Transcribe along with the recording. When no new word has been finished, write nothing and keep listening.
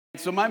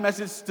so my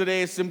message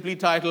today is simply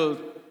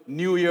titled,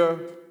 New Year,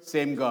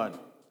 Same God.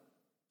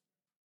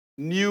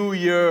 New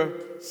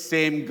Year,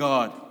 same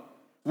God.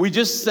 We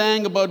just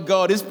sang about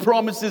God. His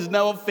promises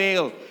never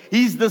fail.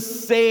 He's the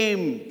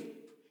same.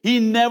 He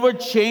never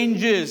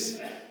changes.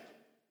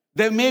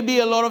 There may be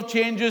a lot of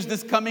changes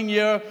this coming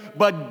year,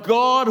 but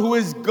God, who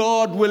is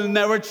God, will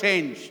never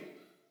change.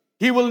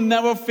 He will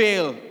never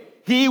fail.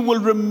 He will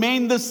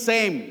remain the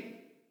same.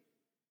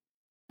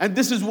 And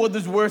this is what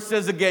this verse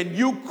says again.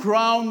 You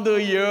crown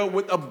the year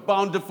with a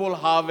bountiful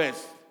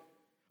harvest.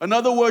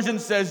 Another version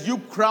says, you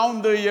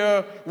crown the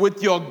year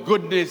with your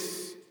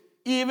goodness.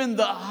 Even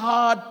the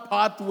hard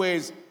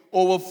pathways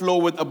overflow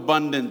with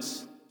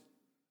abundance.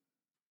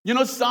 You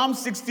know, Psalm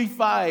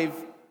 65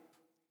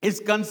 is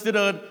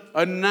considered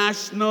a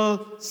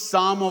national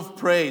psalm of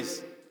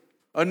praise.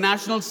 A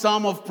national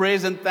psalm of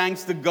praise and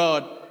thanks to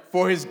God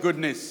for His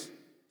goodness.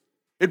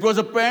 It was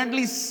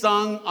apparently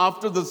sung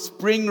after the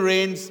spring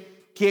rains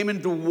came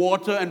into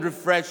water and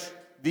refreshed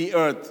the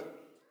earth.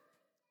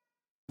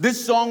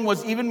 This song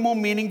was even more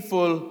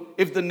meaningful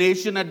if the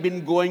nation had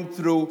been going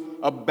through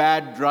a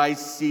bad dry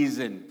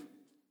season.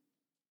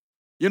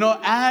 You know,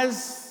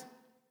 as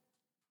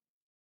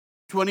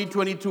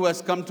 2022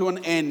 has come to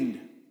an end,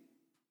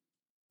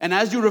 and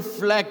as you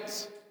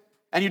reflect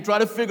and you try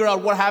to figure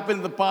out what happened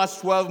in the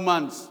past 12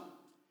 months,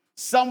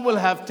 some will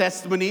have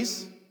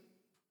testimonies,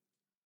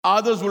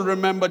 others will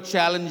remember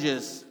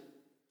challenges,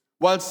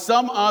 while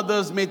some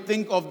others may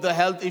think of the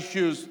health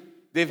issues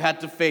they've had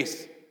to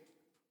face.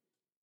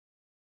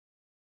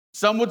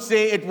 Some would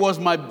say it was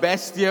my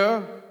best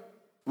year,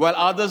 while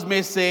others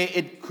may say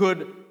it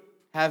could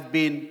have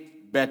been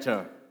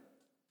better.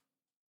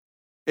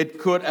 It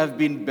could have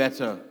been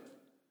better.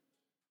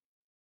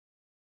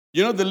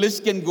 You know, the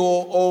list can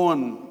go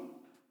on.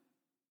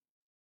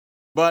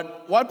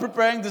 But while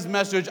preparing this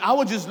message, I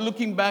was just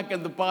looking back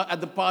at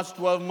the past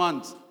 12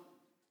 months.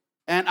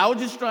 And I was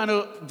just trying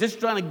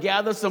to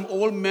gather some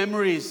old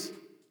memories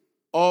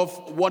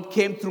of what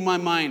came through my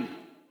mind.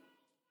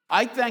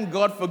 I thank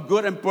God for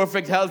good and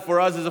perfect health for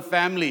us as a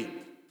family.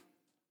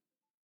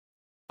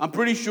 I'm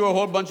pretty sure a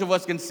whole bunch of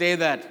us can say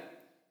that.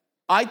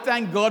 I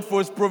thank God for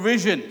His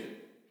provision.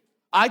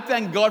 I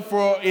thank God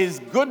for His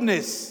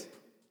goodness.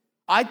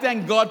 I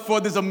thank God for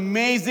this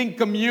amazing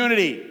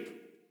community.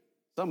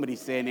 Somebody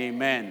saying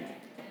amen.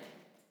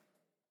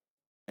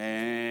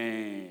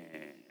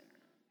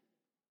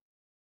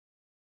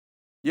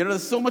 You know,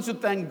 there's so much to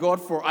thank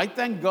God for. I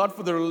thank God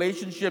for the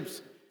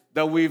relationships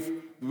that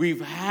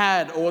we've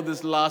had over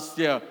this last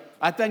year.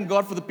 I thank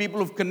God for the people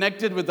who've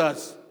connected with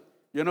us.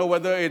 You know,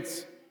 whether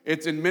it's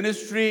in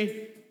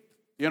ministry,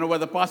 you know,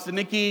 whether Pastor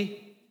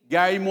Nikki,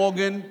 Gary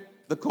Morgan,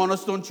 the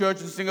Cornerstone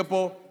Church in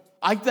Singapore.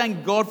 I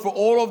thank God for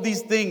all of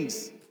these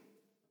things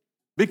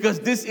because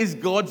this is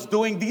God's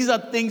doing. These are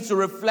things to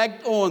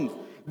reflect on.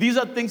 These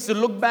are things to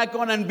look back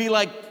on and be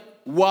like,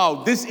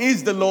 wow, this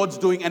is the Lord's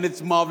doing and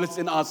it's marvelous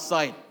in our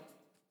sight.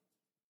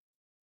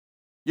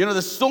 You know,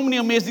 there's so many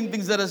amazing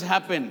things that has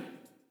happened.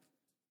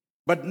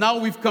 But now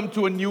we've come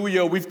to a new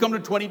year. We've come to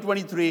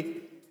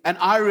 2023. And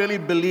I really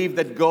believe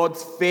that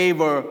God's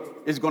favor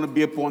is going to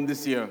be upon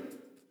this year.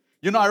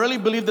 You know, I really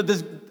believe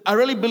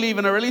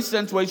and I really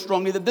sense very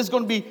strongly that there's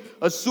going to be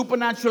a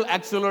supernatural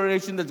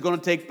acceleration that's going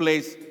to take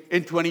place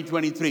in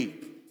 2023.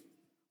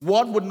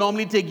 What would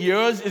normally take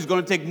years is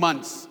going to take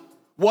months.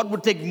 What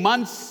would take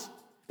months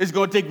is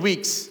going to take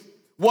weeks.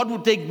 What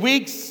would take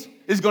weeks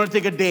is going to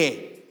take a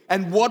day.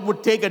 And what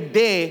would take a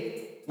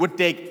day would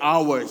take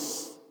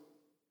hours.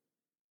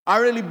 I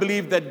really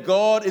believe that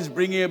God is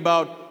bringing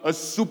about a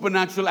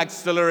supernatural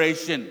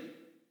acceleration.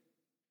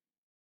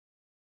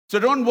 So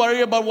don't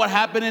worry about what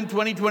happened in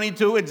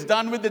 2022. It's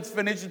done with, it's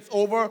finished, it's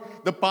over.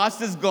 The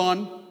past is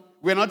gone.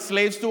 We're not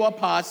slaves to our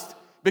past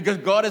because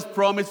God has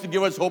promised to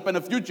give us hope and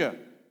a future.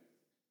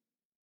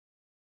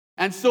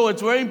 And so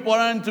it's very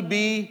important to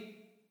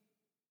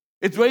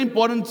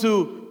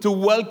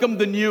welcome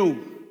the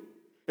new.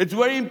 It's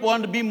very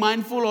important to be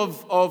mindful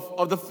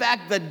of the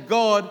fact that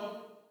God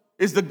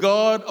is the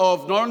God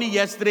of not only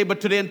yesterday,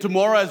 but today and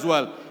tomorrow as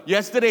well.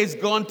 Yesterday is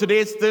gone, today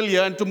is still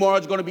here, and tomorrow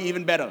is going to be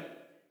even better.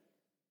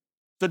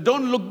 So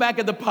don't look back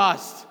at the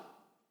past.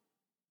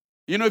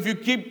 You know, if you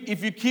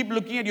keep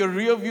looking at your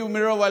rear view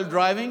mirror while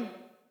driving,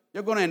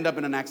 you're going to end up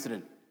in an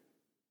accident.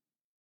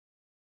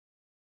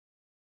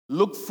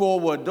 Look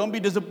forward. Don't be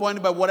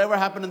disappointed by whatever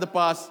happened in the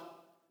past,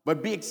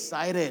 but be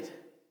excited.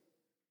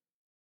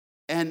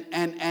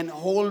 And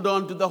hold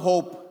on to the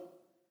hope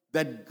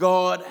that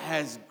God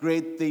has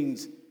great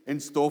things in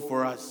store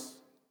for us.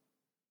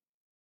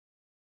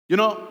 You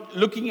know,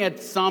 looking at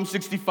Psalm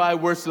 65,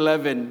 verse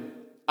 11,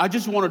 I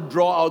just want to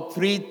draw out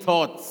 3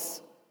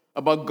 thoughts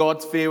about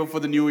God's favor for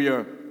the new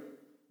year.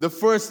 The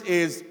first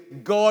is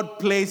God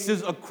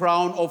places a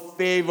crown of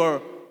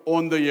favor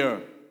on the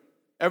year.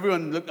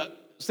 Everyone,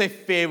 say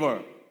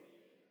favor.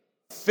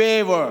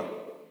 Favor.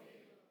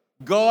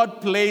 God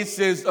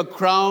places a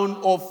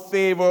crown of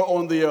favor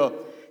on the year.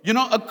 You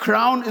know, a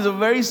crown is a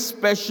very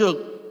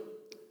special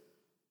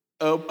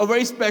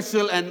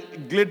and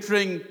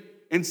glittering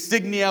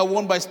insignia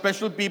worn by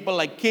special people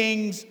like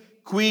kings,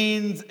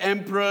 queens,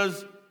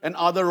 emperors, and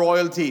other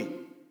royalty.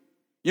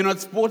 At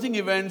sporting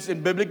events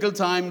in biblical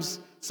times,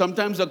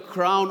 sometimes a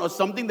crown or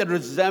something that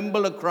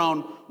resembled a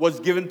crown was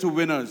given to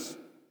winners.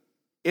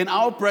 In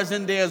our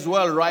present day as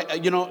well, right?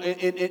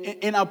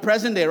 In our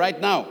present day right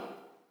now,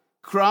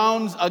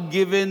 crowns are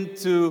given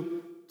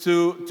to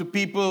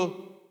people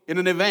in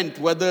an event,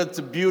 whether it's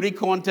a beauty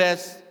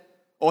contest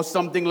or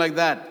something like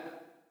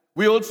that.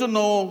 We also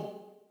know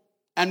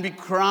and we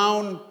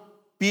crown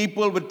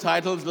people with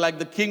titles like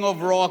the King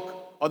of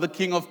Rock or the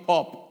King of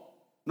Pop.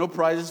 No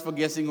prizes for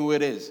guessing who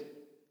it is.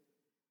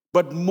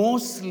 But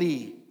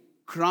mostly,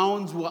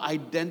 crowns were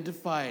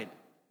identified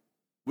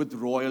with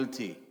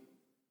royalty.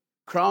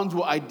 Crowns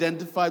were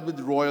identified with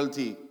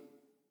royalty.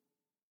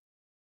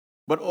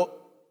 But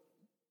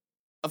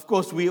of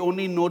course, we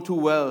only know too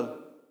well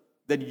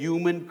that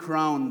human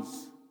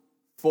crowns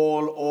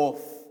fall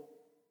off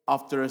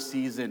after a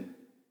season.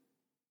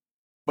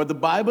 But the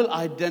Bible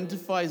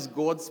identifies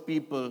God's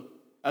people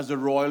as a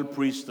royal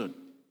priesthood.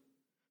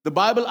 The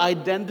Bible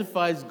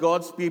identifies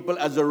God's people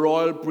as a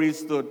royal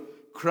priesthood,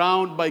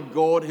 crowned by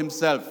God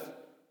Himself.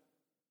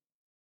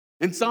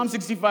 In Psalm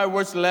 65,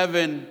 verse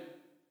 11,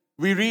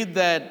 we read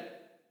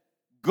that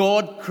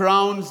God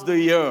crowns the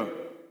year.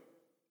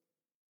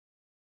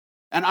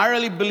 And I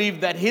really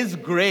believe that His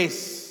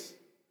grace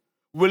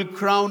will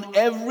crown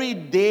every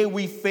day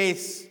we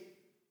face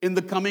in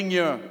the coming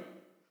year.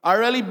 I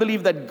really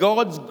believe that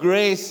God's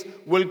grace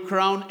will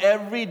crown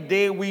every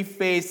day we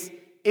face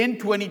in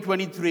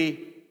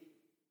 2023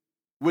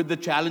 with the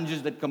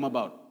challenges that come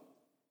about.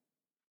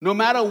 No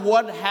matter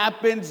what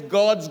happens,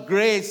 God's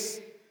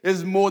grace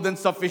is more than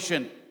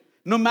sufficient.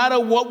 No matter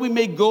what we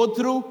may go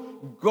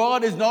through,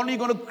 God is not only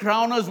going to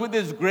crown us with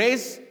His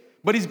grace,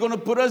 but He's going to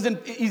put us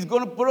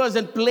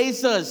and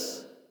place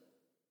us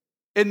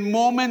in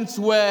moments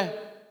where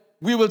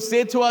we will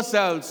say to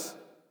ourselves,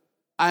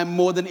 I am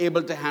more than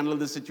able to handle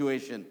this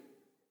situation.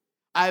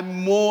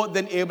 I'm more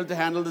than able to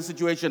handle the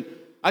situation.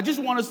 I just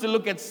want us to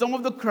look at some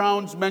of the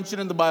crowns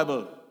mentioned in the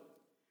Bible.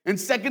 In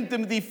 2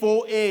 Timothy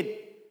 4:8,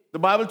 the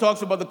Bible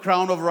talks about the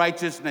crown of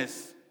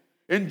righteousness.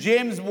 In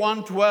James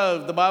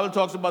 1:12, the Bible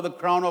talks about the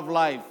crown of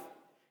life.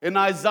 In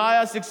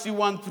Isaiah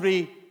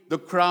 61:3, the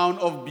crown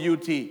of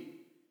beauty.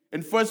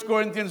 In 1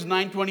 Corinthians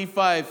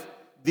 9:25,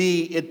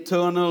 the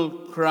eternal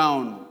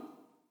crown.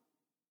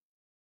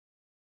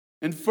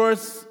 In 1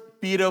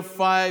 Peter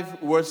 5,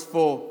 verse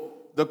 4,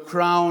 the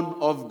crown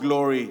of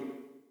glory.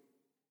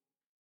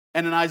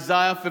 And in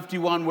Isaiah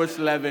 51, verse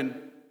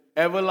 11,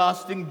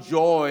 everlasting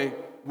joy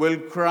will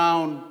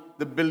crown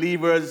the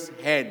believers'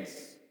 heads.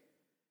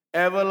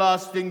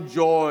 Everlasting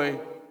joy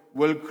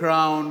will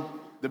crown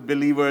the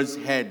believers'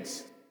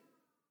 heads.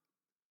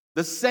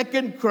 The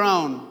second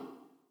crown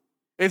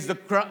is the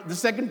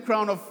second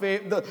crown of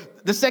favor.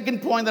 The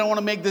second point that I want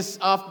to make this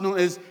afternoon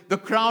is the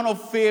crown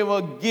of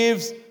favor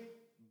gives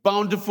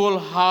bountiful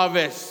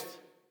harvest.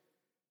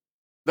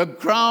 The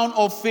crown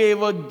of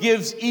favor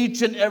gives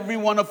each and every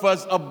one of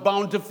us a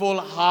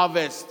bountiful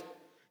harvest.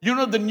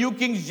 The New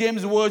King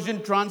James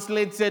Version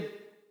translates it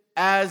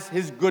as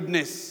His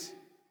goodness.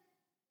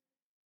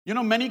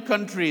 Many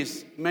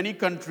countries,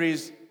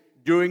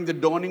 during the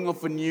dawning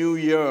of a new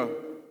year,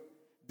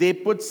 they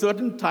put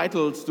certain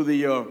titles to the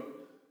year.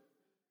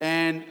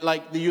 And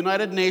like the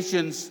United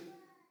Nations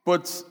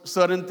puts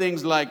certain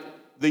things like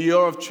the year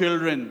of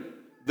children,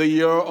 the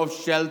year of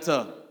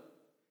shelter.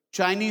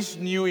 Chinese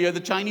New Year, the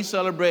Chinese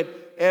celebrate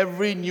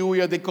every New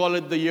Year. They call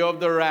it the year of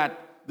the rat,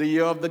 the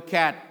year of the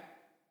cat.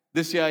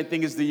 This year, I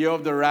think, is the year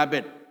of the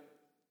rabbit.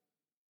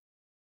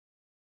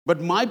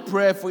 But my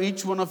prayer for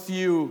each one of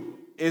you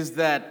is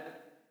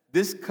that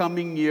this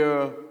coming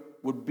year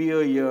would be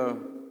a year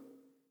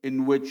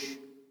in which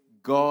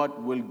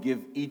God will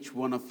give each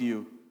one of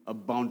you a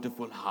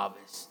bountiful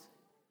harvest.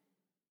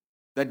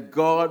 That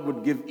God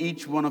would give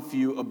each one of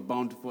you a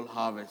bountiful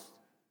harvest.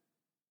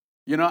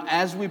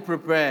 As we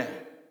prepare,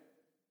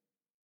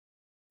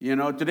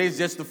 today's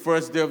just the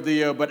first day of the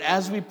year, but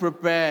as we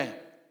prepare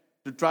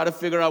to try to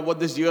figure out what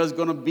this year is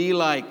going to be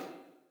like,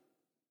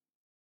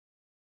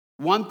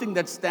 one thing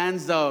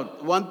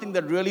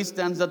that really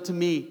stands out to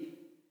me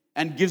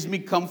and gives me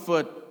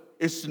comfort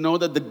is to know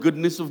that the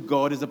goodness of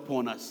God is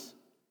upon us.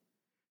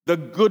 The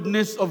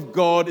goodness of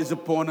God is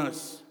upon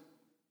us.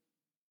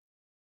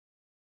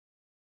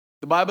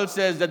 The Bible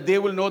says that they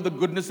will know the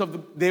goodness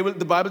of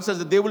the Bible says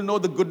that they will know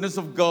the goodness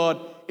of God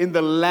in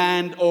the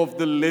land of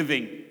the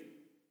living.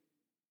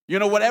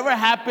 Whatever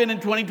happened in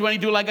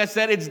 2022, like I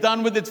said, it's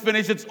done with, it's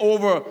finished, it's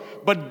over.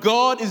 But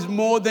God is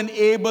more than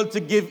able to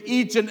give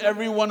each and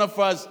every one of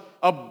us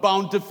a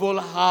bountiful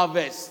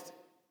harvest.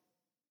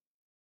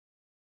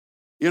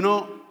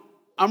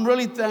 I'm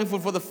really thankful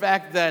for the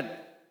fact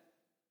that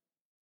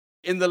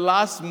in the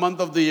last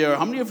month of the year,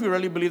 how many of you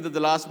really believe that the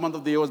last month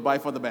of the year was by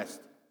far the best?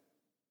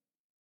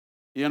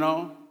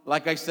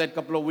 Like I said a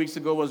couple of weeks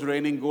ago, was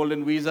raining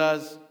golden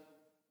visas.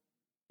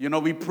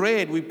 We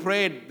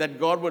prayed that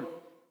God would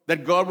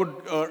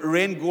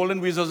rain golden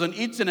visas on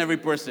each and every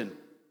person.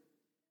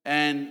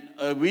 And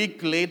a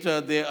week later,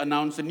 they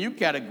announced a new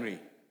category,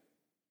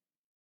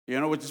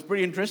 which is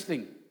pretty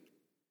interesting.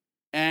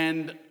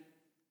 And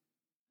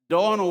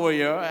Don over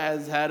here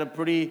has had a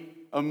pretty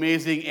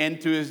amazing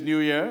end to his new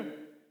year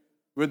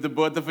with the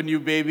birth of a new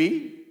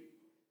baby,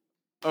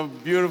 a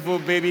beautiful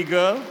baby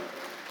girl.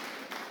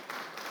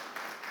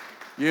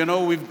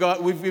 We've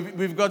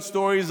got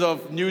stories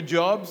of new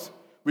jobs.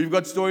 We've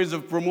got stories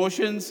of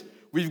promotions.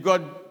 We've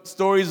got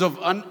stories of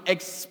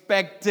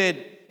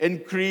unexpected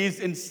increase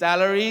in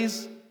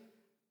salaries.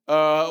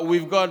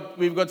 We've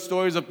got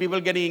stories of people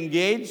getting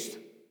engaged.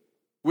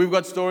 We've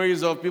got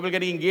stories of people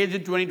getting engaged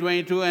in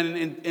 2022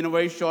 and in a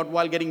very short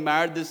while getting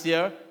married this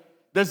year.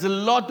 There's a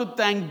lot to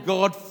thank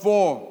God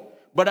for.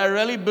 But I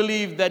really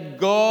believe that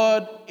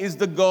God is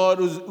the God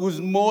who's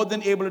more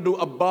than able to do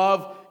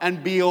above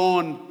and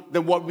beyond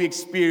than what we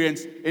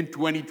experienced in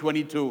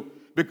 2022.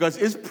 Because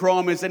His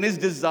promise and His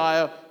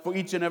desire for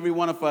each and every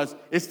one of us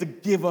is to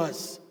give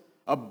us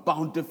a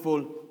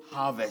bountiful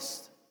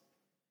harvest.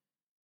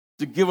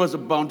 To give us a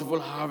bountiful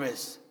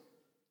harvest.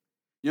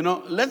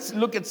 Let's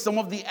look at some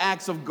of the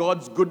acts of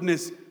God's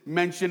goodness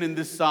mentioned in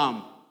this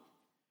psalm.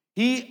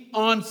 He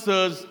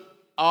answers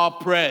our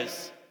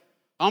prayers.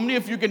 How many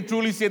of you can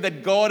truly say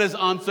that God has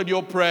answered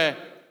your prayer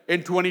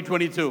in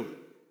 2022?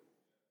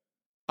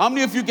 How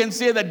many of you can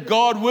say that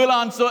God will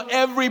answer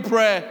every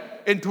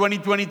prayer in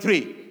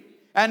 2023?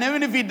 And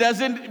even if He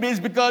doesn't, it's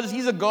because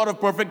He's a God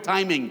of perfect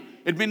timing.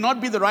 It may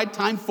not be the right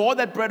time for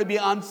that prayer to be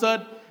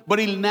answered, but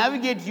He'll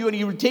navigate you and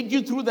He will take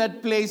you through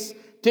that place,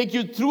 take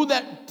you through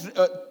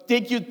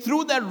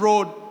that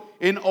road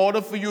in order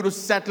for you to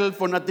settle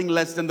for nothing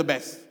less than the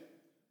best.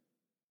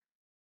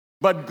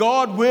 But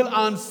God will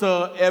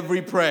answer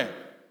every prayer.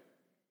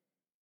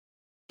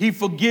 He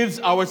forgives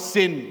our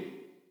sin.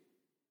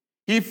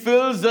 He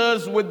fills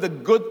us with the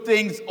good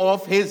things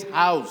of His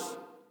house.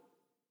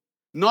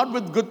 Not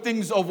with good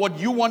things of what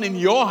you want in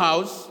your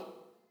house,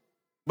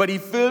 but He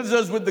fills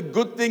us with the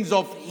good things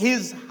of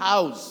His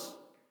house.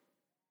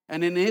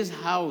 And in His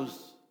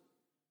house,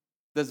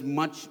 there's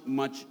much,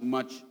 much,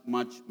 much,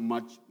 much,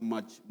 much,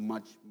 much,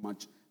 much,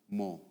 much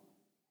more.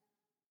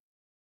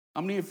 How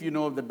many of you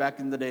know that back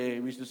in the day,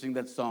 we used to sing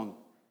that song,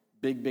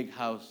 Big, Big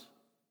House?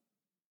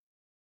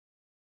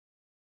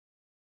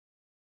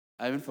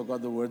 I haven't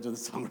forgot the words of the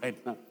song right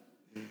now.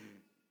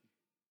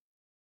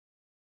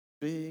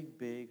 Big,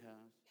 big house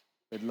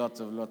with lots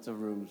of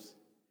rooms.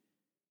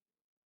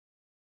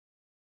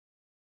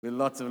 With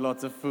lots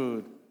of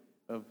food.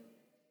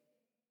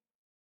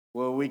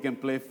 Where we can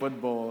play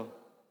football.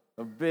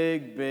 A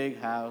big, big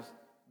house.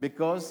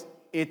 Because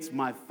it's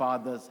my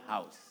Father's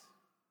house.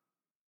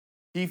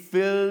 He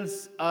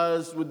fills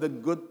us with the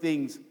good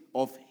things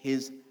of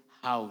His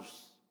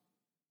house.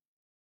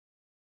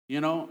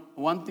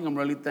 One thing I'm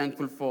really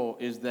thankful for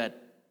is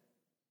that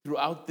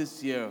throughout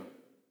this year,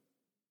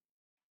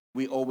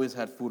 we always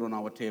had food on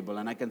our table.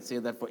 And I can say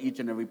that for each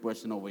and every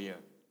person over here.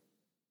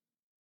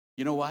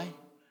 You know why?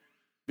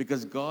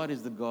 Because God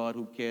is the God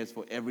who cares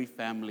for every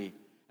family.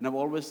 And I've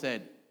always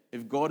said,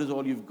 if God is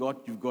all you've got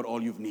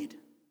all you need.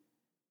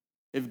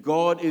 If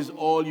God is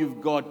all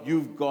you've got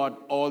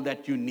all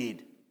that you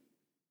need.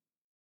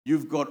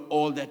 You've got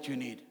all that you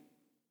need.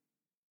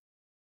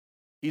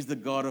 He's the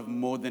God of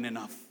more than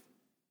enough.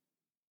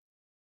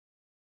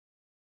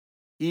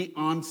 He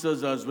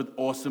answers us with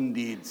awesome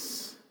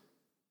deeds.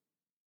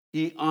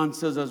 He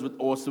answers us with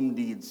awesome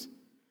deeds.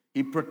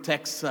 He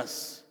protects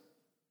us.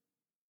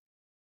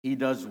 He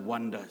does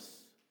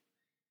wonders.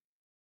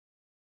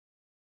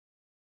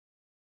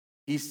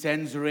 He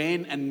sends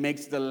rain and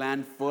makes the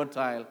land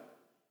fertile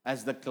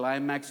as the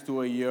climax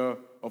to a year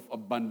of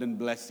abundant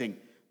blessing.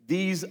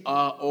 These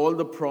are all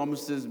the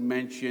promises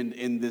mentioned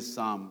in this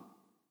psalm.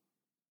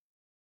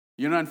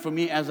 And for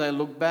me, as I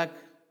look back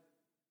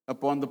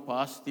upon the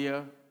past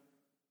year,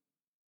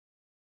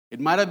 it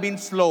might have been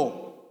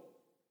slow.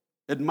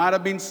 But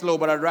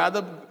I'd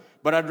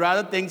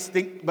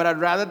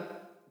rather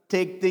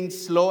take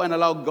things slow and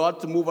allow God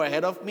to move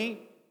ahead of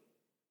me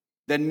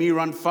than me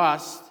run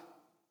fast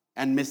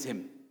and miss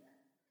Him.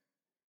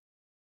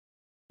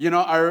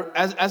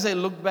 As I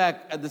look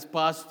back at this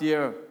past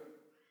year,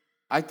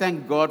 I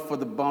thank God for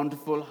the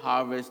bountiful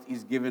harvest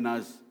He's given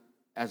us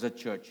as a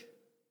church.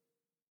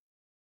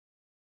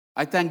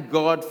 I thank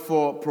God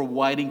for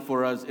providing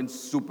for us in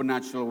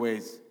supernatural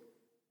ways.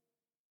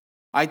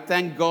 I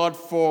thank God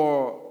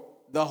for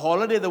the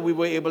holiday that we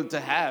were able to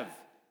have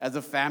as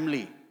a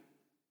family,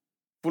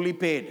 fully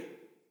paid.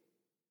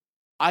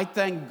 I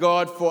thank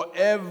God for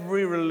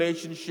every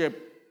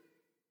relationship,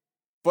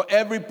 for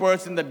every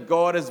person that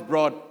God has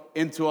brought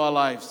into our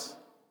lives.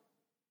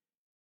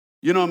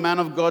 A man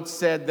of God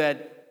said,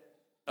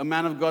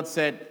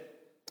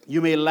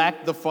 you may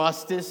lack the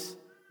fastest,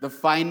 the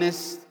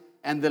finest,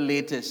 and the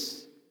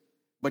latest,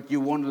 but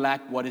you won't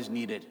lack what is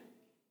needed.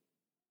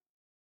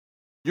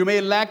 You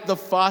may lack the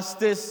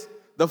fastest,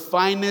 the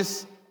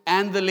finest,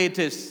 and the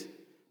latest,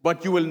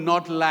 but you will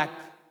not lack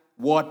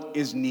what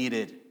is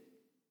needed.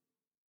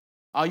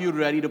 Are you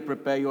ready to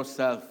prepare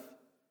yourself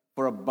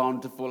for a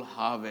bountiful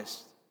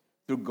harvest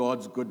through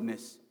God's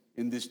goodness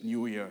in this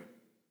new year?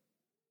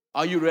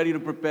 Are you ready to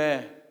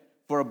prepare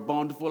for a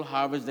bountiful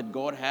harvest that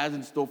God has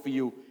in store for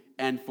you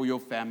and for your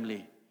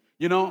family?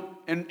 You know,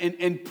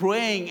 in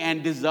praying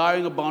and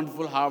desiring a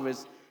bountiful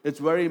harvest, it's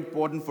very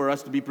important for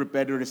us to be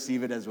prepared to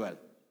receive it as well.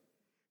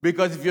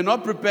 Because if you're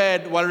not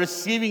prepared while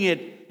receiving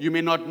it, you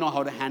may not know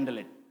how to handle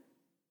it.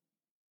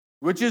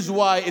 Which is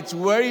why it's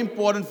very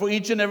important for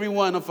each and every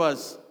one of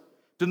us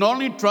to not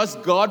only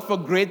trust God for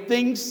great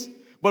things,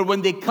 but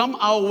when they come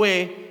our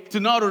way, to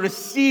know how to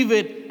receive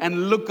it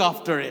and look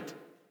after it.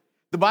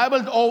 The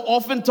Bible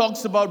often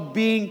talks about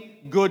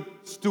being good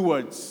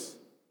stewards.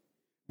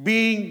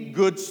 Being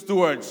good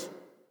stewards.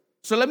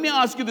 So let me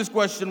ask you this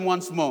question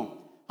once more.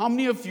 How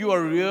many of you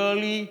are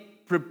really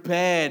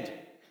prepared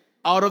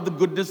out of the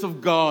goodness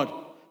of God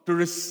to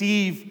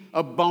receive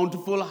a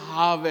bountiful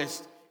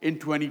harvest in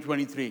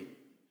 2023?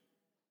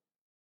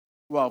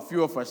 Well,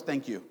 few of us,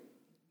 thank you.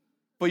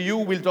 For you,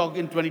 we'll talk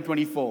in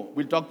 2024.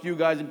 We'll talk to you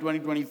guys in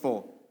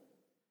 2024.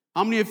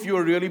 How many of you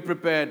are really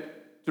prepared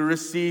to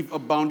receive a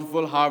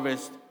bountiful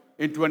harvest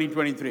in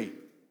 2023?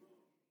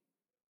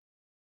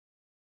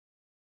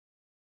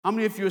 How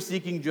many of you are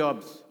seeking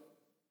jobs? It's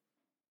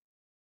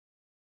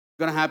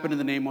going to happen in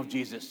the name of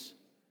Jesus.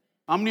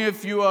 How many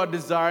of you are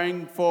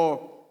desiring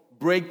for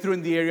breakthrough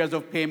in the areas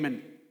of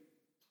payment?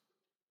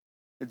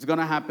 It's going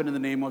to happen in the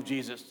name of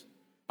Jesus.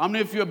 How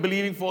many of you are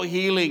believing for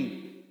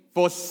healing,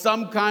 for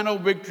some kind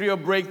of victory or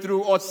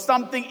breakthrough or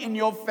something in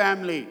your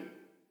family?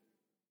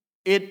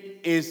 It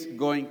is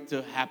going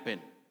to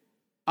happen.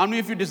 How many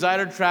of you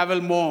desire to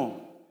travel more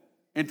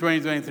in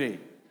 2023?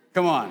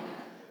 Come on.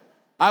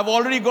 I've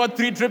already got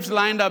 3 trips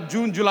lined up,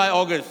 June, July,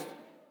 August.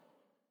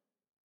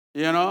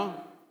 You know,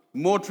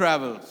 more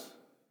travels.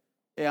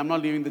 Hey, I'm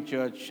not leaving the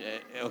church.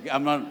 Okay,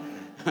 I'm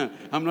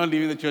not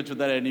leaving the church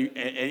without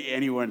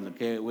anyone.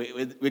 Okay,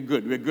 we're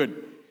good. We're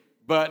good.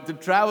 But the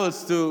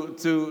travels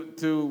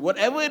to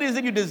whatever it is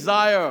that you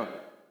desire,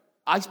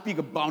 I speak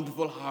a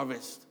bountiful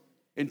harvest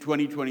in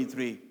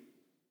 2023.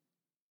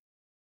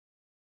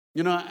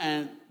 You know,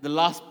 and the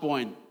last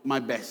point, my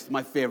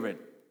favorite.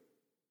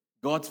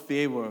 God's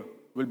favor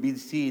will be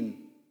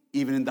seen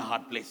even in the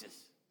hard places.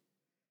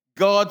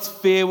 God's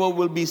favor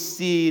will be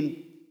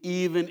seen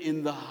even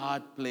in the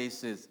hard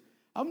places.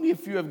 How many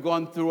of you have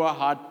gone through a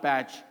hard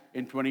patch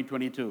in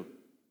 2022?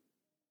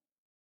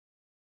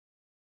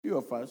 Few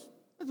of us.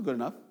 That's good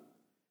enough.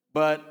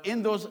 But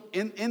in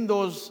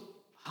those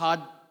hard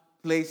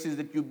places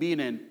that you've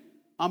been in,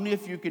 how many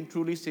of you can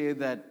truly say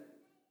that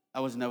I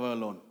was never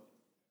alone?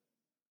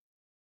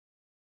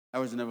 I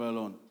was never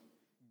alone.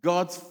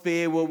 God's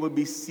favor will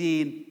be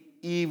seen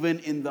even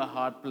in the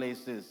hard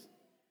places.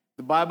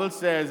 The Bible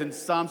says in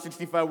Psalm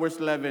 65 verse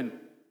 11,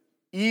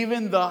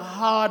 even the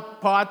hard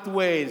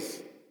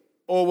pathways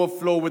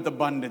overflow with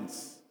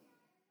abundance.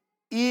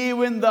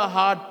 Even the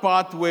hard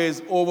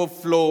pathways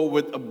overflow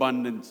with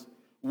abundance.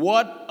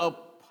 What a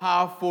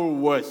powerful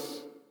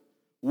verse.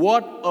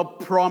 What a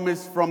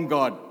promise from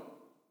God.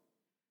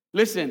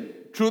 Listen,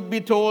 truth be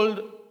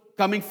told,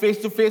 coming face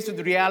to face with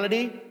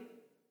reality,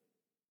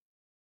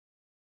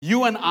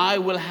 you and I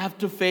will have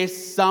to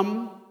face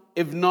some,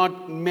 if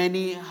not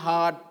many,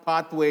 hard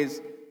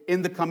pathways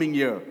in the coming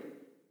year.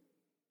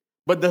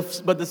 But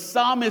the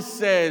psalmist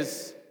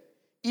says,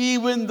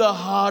 even the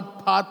hard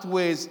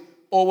pathways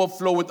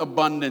overflow with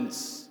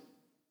abundance.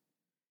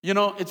 You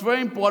know, it's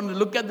very important to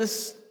look at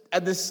this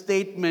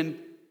statement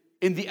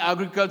in the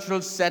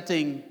agricultural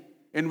setting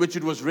in which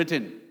it was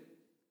written.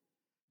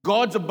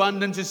 God's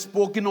abundance is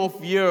spoken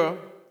of here,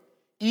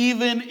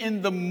 even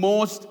in the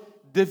most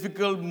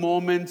difficult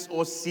moments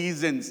or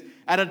seasons.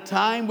 At a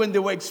time when they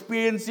were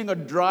experiencing a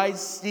dry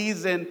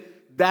season,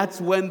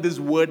 that's when this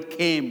word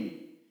came.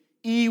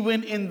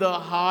 Even the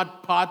hard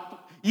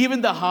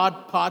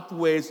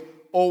pathways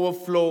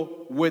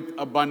overflow with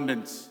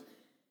abundance.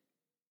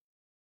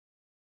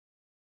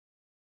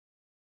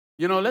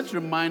 You know, let's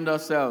remind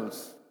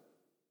ourselves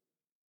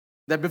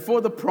that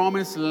before the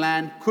promised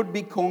land could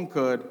be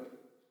conquered,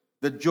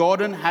 the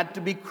Jordan had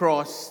to be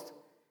crossed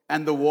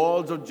and the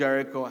walls of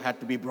Jericho had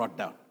to be brought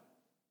down.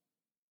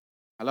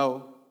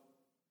 Hello?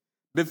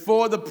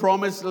 Before the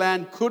promised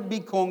land could be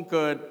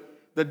conquered,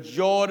 the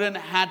Jordan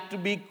had to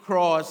be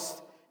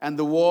crossed and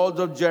the walls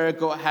of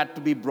Jericho had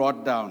to be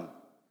brought down.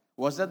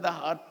 Was that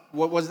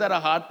a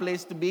hard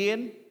place to be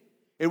in?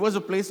 It was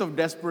a place of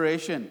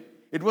desperation.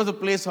 It was a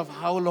place of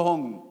how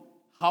long?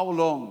 How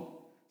long?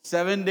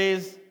 7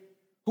 days?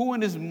 Who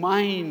in his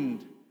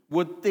mind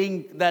would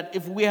think that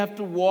if we have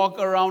to walk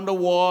around a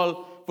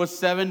wall for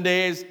 7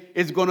 days,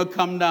 it's going to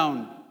come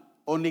down?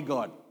 Only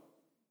God.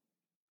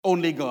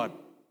 Only God.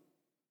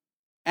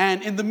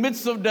 And in the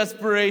midst of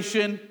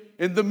desperation,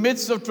 in the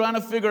midst of trying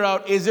to figure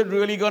out, is it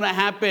really going to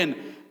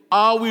happen?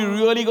 Are we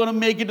really going to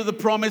make it to the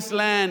promised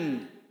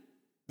land?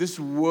 This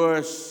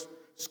verse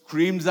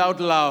screams out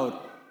loud,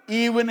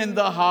 even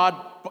the hard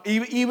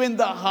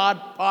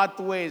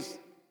pathways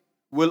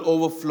will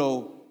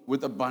overflow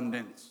with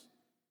abundance.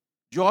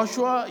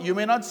 Joshua, you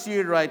may not see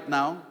it right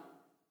now,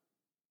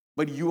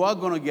 but you are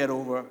going to get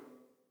over.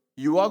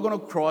 You are going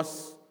to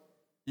cross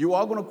You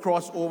are going to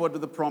cross over to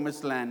the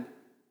promised land.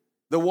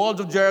 The walls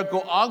of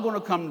Jericho are going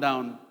to come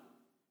down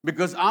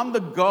because I'm the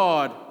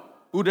God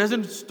who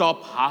doesn't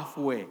stop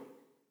halfway.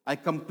 I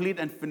complete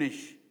and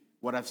finish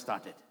what I've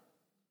started.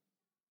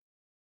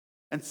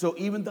 And so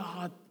even the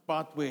hard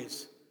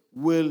pathways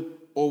will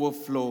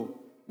overflow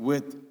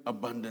with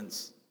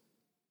abundance.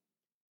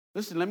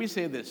 Listen, let me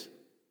say this.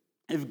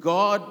 If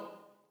God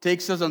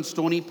takes us on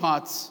stony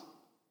paths,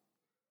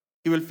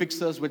 He will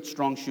fix us with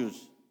strong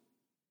shoes.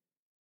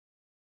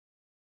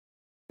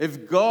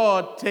 If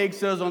God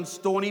takes us on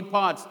stony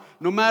paths,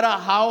 no matter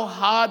how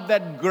hard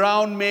that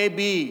ground may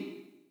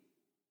be,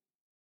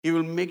 He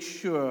will make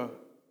sure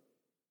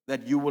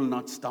that you will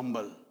not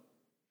stumble.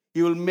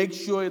 He will make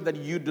sure that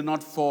you do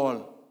not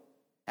fall.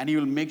 And He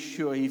will make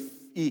sure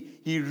He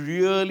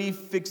really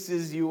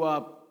fixes you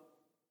up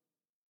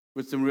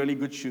with some really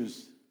good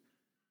shoes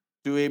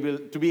to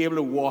be able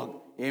to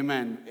walk.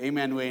 Amen.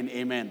 Amen, Wayne.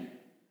 Amen.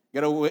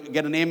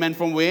 Get an amen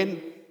from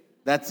Wayne?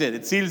 That's it.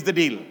 It seals the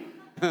deal.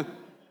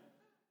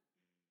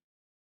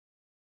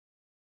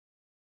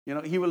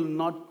 He will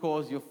not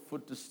cause your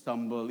foot to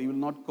stumble. He will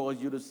not cause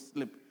you to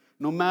slip.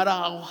 No matter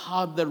how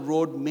hard the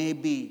road may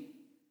be,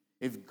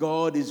 if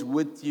God is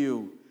with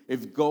you,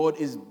 if God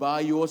is by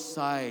your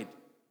side,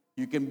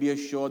 you can be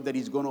assured that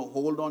He's going to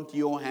hold on to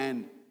your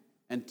hand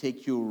and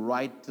take you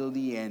right till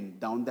the end,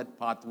 down that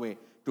pathway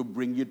to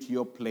bring you to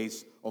your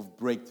place of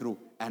breakthrough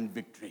and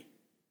victory.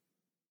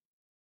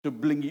 To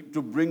bring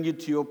you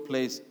to your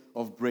place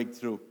of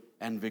breakthrough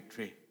and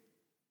victory.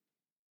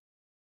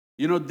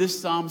 This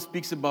psalm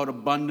speaks about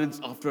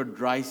abundance after a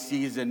dry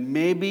season.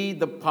 Maybe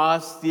the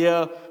past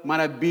year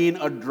might have been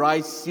a dry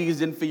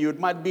season for you.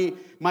 It might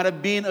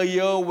have been a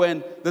year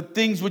when the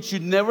things which you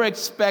never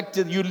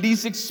expected, you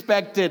least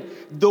expected,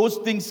 those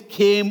things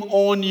came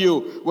on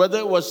you. Whether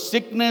it was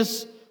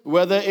sickness,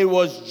 whether it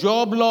was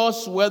job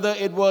loss, whether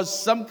it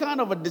was some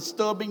kind of a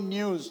disturbing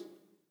news.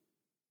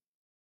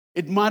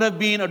 It might have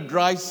been a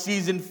dry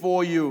season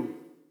for you.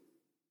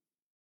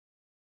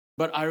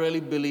 But I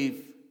really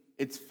believe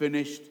it's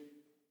finished.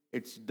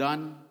 It's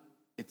done.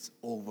 It's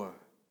over.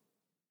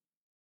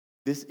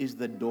 This is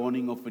the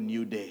dawning of a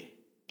new day.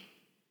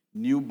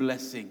 New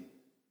blessing.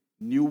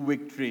 New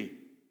victory.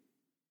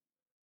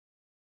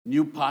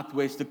 New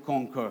pathways to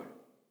conquer.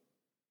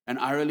 And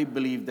I really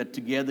believe that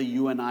together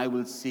you and I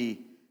will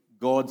see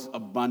God's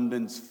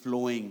abundance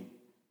flowing.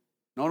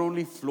 Not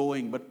only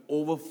flowing, but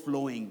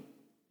overflowing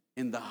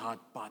in the hard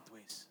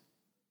pathways.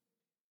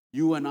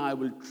 You and I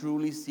will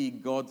truly see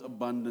God's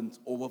abundance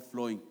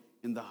overflowing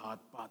in the hard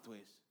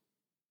pathways.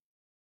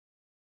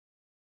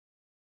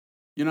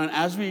 And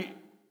as we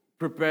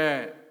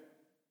prepare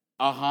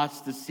our hearts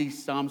to see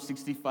Psalm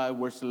 65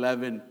 verse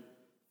 11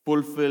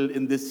 fulfilled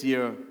in this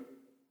year,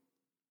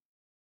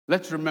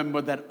 let's remember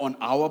that on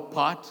our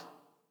part,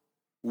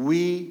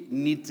 we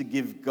need to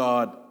give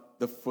God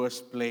the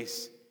first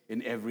place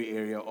in every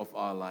area of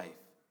our life.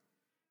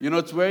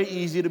 It's very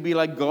easy to be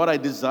like, God, I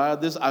desire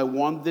this, I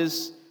want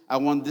this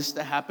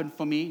to happen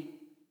for me.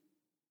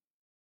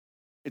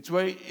 It's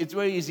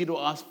very easy to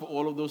ask for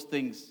all of those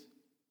things.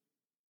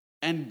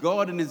 And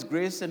God, in His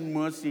grace and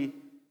mercy,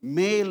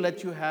 may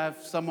let you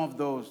have some of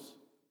those.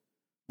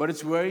 But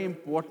it's very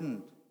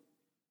important.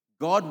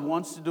 God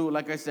wants to do,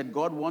 like I said,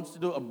 God wants to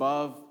do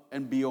above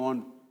and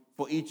beyond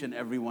for each and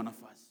every one of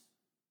us.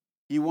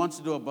 He wants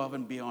to do above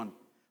and beyond.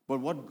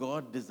 But what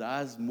God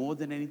desires more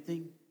than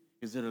anything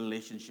is a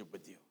relationship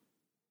with you.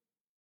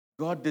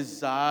 God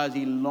desires,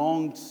 He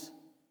longs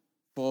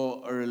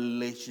for a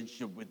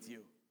relationship with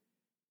you.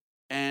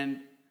 And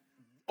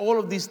all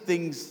of these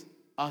things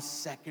are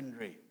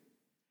secondary.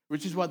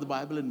 Which is why the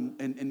Bible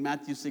in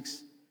Matthew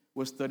 6,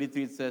 verse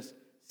 33, it says,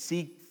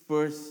 seek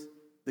first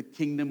the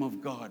kingdom of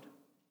God.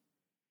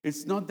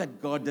 It's not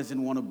that God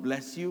doesn't want to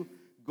bless you.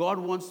 God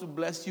wants to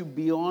bless you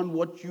beyond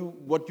what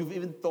you've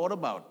even thought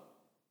about.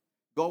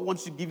 God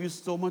wants to give you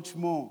so much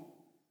more.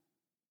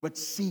 But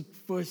seek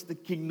first the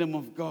kingdom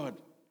of God.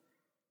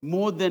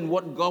 More than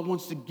what God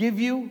wants to give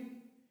you,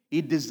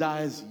 He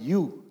desires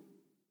you.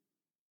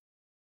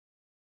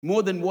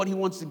 More than what He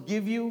wants to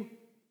give you,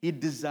 He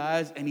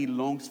desires and He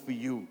longs for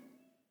you.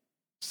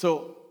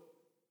 So,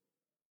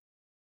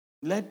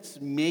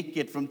 let's make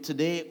it from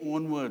today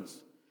onwards.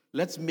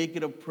 Let's make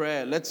it a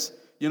prayer. Let's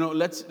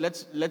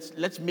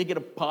make it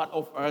a part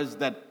of us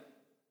that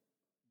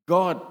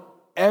God,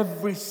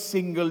 every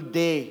single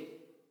day,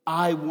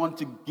 I want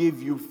to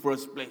give you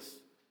first place.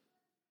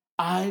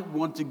 I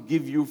want to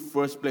give you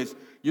first place.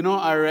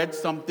 I read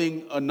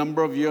something a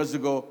number of years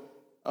ago.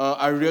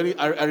 I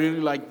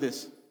really like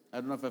this. I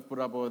don't know if I've put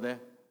it up over there.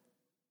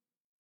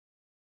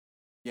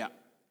 Yeah.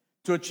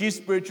 To achieve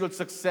spiritual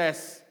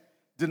success,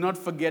 do not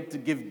forget to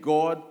give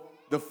God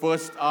the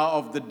first hour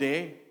of the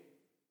day,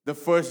 the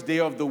first day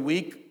of the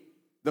week,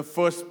 the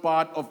first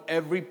part of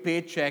every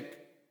paycheck,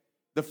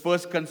 the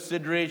first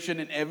consideration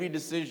in every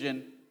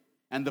decision,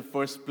 and the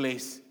first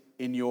place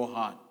in your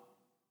heart.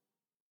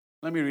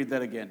 Let me read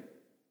that again.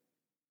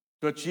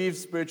 To achieve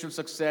spiritual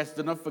success,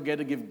 do not forget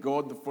to give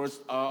God the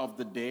first hour of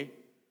the day,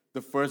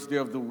 the first day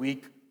of the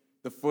week,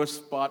 the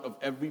first part of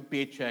every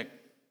paycheck,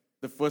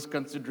 the first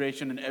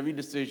consideration in every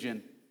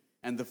decision,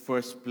 and the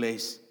first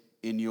place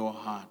in your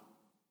heart.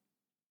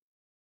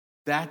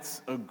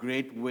 That's a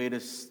great way to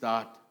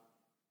start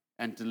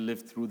and to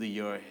live through the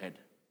year ahead.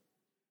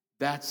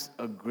 That's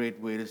a great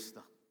way to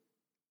start.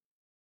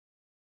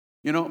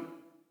 You know,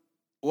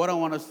 what I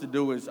want us to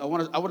do is, I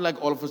would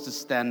like all of us to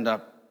stand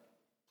up.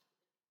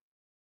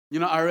 You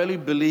know, I really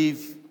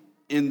believe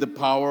in the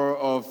power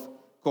of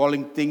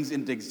calling things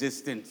into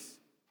existence.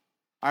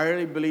 I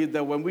really believe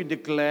that when we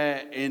declare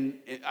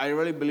in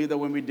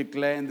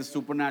the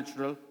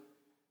supernatural,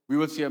 we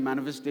will see a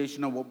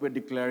manifestation of what we're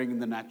declaring in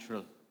the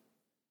natural.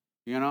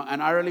 You know,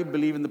 and I really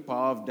believe in the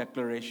power of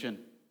declaration.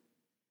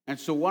 And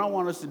so what I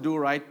want us to do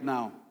right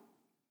now,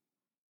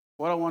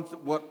 what I want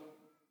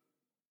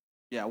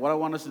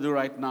us to do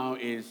right now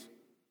is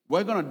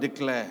we're going to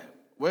declare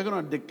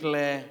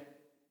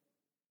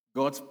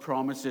God's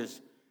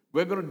promises.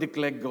 We're going to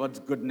declare God's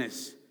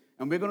goodness.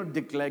 And we're going to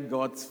declare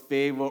God's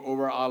favor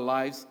over our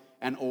lives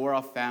and over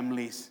our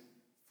families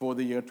for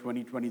the year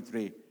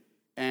 2023.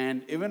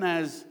 And even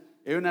as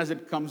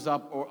it comes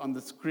up or on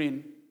the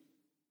screen,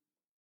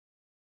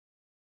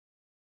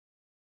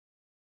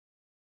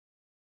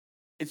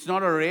 it's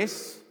not a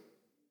race.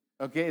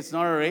 Okay, it's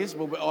not a race,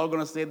 but we're all going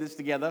to say this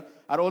together.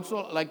 I'd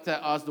also like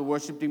to ask the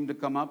worship team to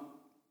come up.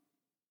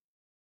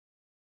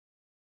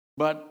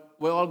 But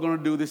we're all going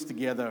to do this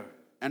together.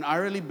 And I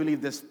really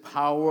believe there's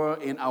power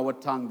in our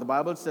tongue. The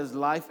Bible says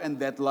life and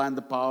death lie in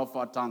the power of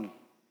our tongue.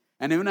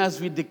 And even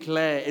as we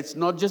declare, it's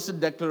not just a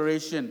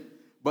declaration,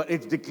 but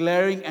it's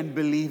declaring and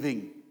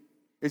believing.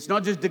 It's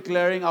not just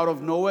declaring out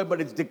of nowhere, but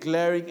it's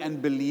declaring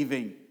and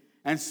believing.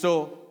 And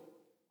so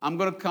I'm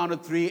going to count to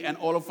 3, and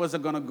all of us are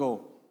going to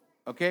go.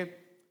 Okay?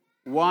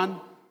 1,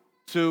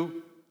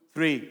 2,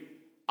 3.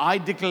 I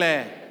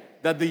declare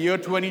that the year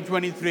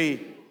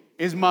 2023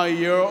 is my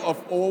year of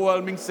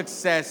overwhelming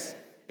success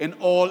in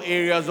all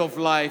areas of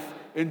life,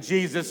 in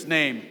Jesus'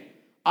 name.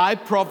 I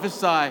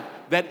prophesy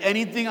that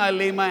anything I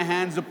lay my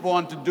hands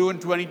upon to do in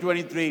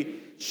 2023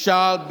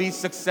 shall be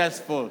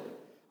successful.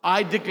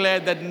 I declare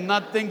that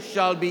nothing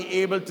shall be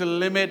able to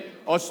limit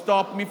or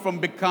stop me from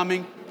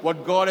becoming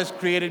what God has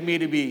created me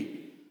to be.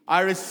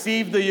 I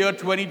receive the year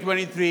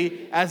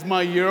 2023 as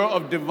my year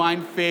of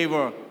divine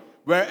favor.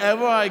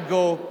 Wherever I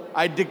go,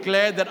 I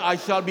declare that I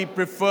shall be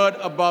preferred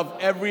above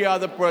every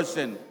other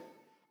person.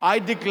 I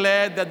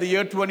declare that the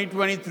year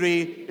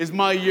 2023 is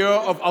my year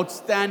of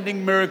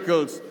outstanding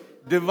miracles.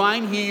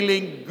 Divine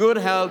healing, good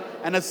health,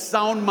 and a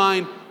sound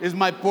mind is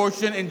my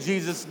portion in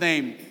Jesus'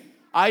 name.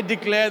 I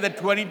declare that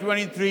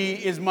 2023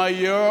 is my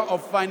year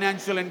of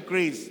financial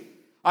increase.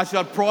 I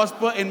shall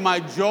prosper in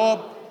my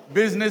job,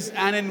 business,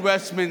 and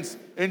investments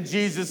in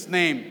Jesus'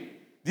 name.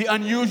 The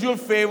unusual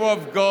favor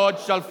of God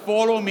shall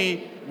follow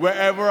me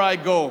wherever I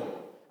go.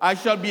 I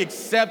shall be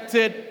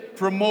accepted,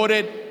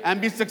 promoted, and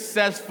be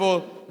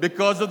successful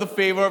because of the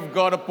favor of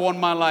God upon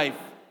my life.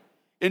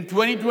 In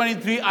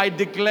 2023, I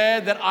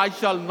declare that I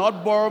shall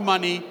not borrow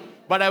money,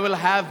 but I will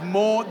have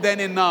more than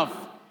enough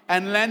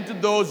and lend to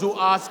those who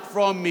ask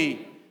from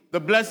me. The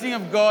blessing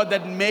of God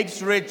that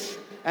makes rich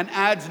and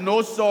adds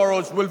no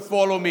sorrows will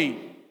follow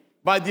me.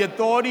 By the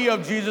authority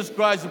of Jesus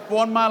Christ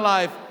upon my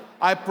life,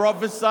 I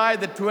prophesy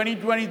that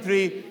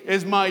 2023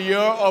 is my year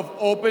of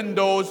open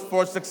doors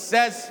for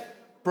success,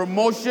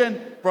 promotion,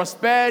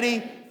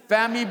 prosperity,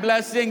 family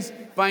blessings,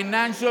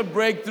 financial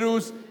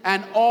breakthroughs,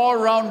 and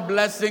all-round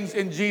blessings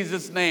in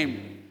Jesus'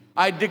 name.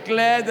 I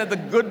declare that the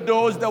good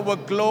doors that were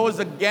closed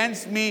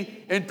against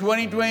me in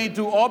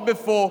 2022 or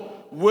before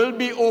will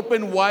be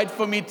open wide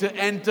for me to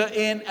enter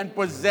in and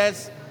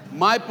possess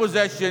my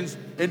possessions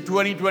in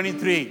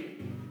 2023.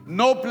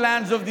 No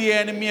plans of the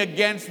enemy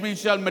against me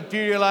shall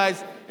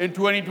materialize in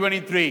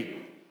 2023.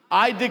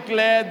 I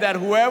declare that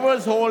whoever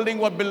is holding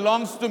what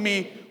belongs to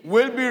me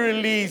will be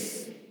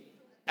released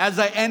as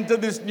I enter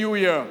this new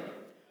year.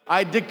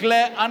 I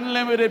declare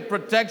unlimited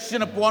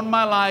protection upon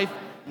my life,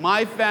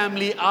 my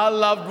family, our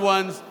loved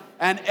ones,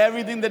 and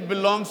everything that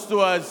belongs to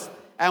us,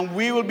 and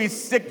we will be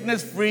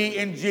sickness-free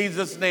in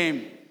Jesus'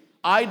 name.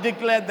 I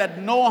declare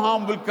that no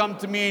harm will come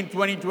to me in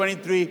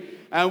 2023,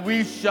 and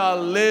we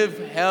shall live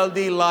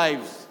healthy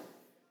lives.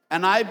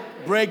 And I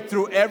break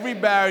through every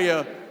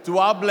barrier to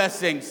our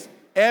blessings,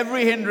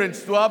 every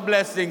hindrance to our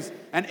blessings,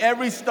 and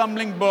every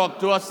stumbling block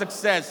to our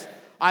success.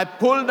 I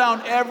pull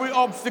down every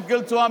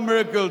obstacle to our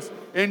miracles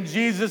in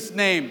Jesus'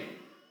 name.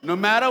 No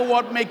matter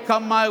what may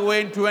come my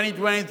way in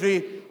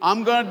 2023,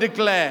 I'm going to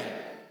declare,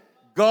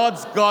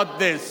 God's got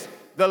this.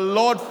 The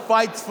Lord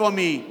fights for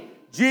me.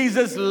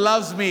 Jesus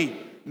loves me.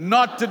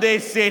 Not today,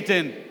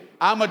 Satan.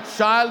 I'm a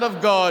child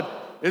of God.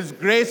 His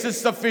grace is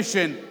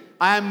sufficient.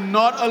 I am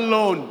not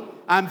alone.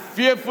 I'm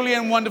fearfully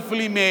and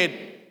wonderfully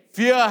made.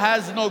 Fear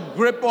has no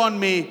grip on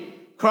me.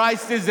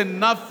 Christ is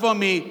enough for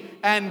me.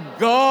 And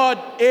God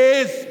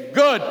is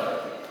good.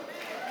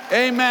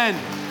 Amen.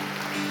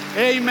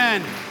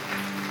 Amen.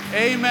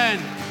 Amen.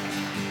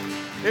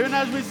 Even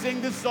as we sing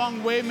this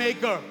song,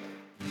 Waymaker,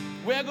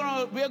 we're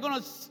not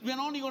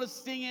only going to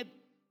sing it,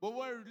 but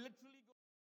we're literally